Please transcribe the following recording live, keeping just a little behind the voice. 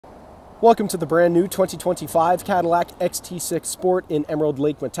Welcome to the brand new 2025 Cadillac XT6 Sport in Emerald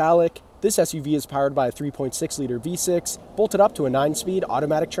Lake Metallic. This SUV is powered by a 3.6-liter V6, bolted up to a 9-speed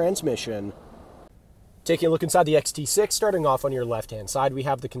automatic transmission. Taking a look inside the XT6, starting off on your left-hand side, we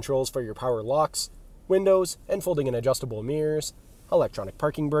have the controls for your power locks, windows, and folding and adjustable mirrors, electronic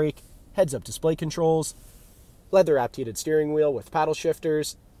parking brake, heads-up display controls, leather-wrapped heated steering wheel with paddle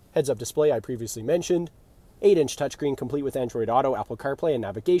shifters, heads-up display I previously mentioned, 8-inch touchscreen complete with Android Auto, Apple CarPlay, and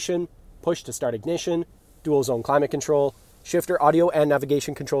navigation, push to start ignition, dual zone climate control, shifter audio and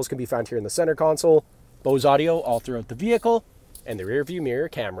navigation controls can be found here in the center console, Bose audio all throughout the vehicle, and the rear view mirror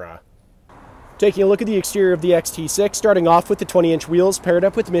camera. Taking a look at the exterior of the XT6, starting off with the 20-inch wheels paired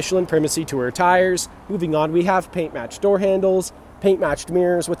up with Michelin Primacy Tour tires. Moving on, we have paint-matched door handles, paint-matched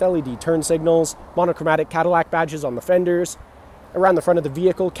mirrors with LED turn signals, monochromatic Cadillac badges on the fenders. Around the front of the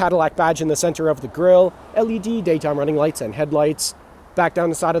vehicle, Cadillac badge in the center of the grille, LED daytime running lights and headlights. Back down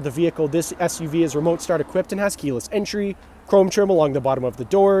the side of the vehicle, this SUV is remote start equipped and has keyless entry, chrome trim along the bottom of the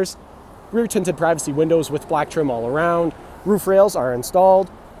doors, rear tinted privacy windows with black trim all around, roof rails are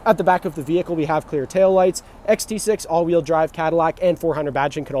installed. At the back of the vehicle, we have clear taillights, XT6 all-wheel drive Cadillac and 400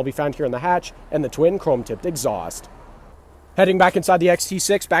 badging can all be found here in the hatch, and the twin chrome-tipped exhaust. Heading back inside the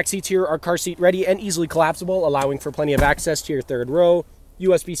XT6, back seats here are car seat ready and easily collapsible, allowing for plenty of access to your third row.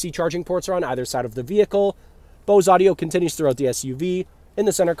 USB-C charging ports are on either side of the vehicle. Bose audio continues throughout the SUV. In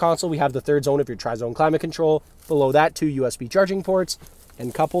the center console, we have the third zone of your tri-zone climate control. Below that, 2 USB charging ports,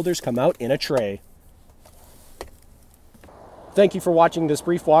 and cup holders come out in a tray. Thank you for watching this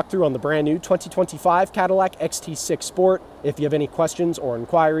brief walkthrough on the brand new 2025 Cadillac XT6 Sport. If you have any questions or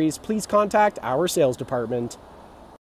inquiries, please contact our sales department.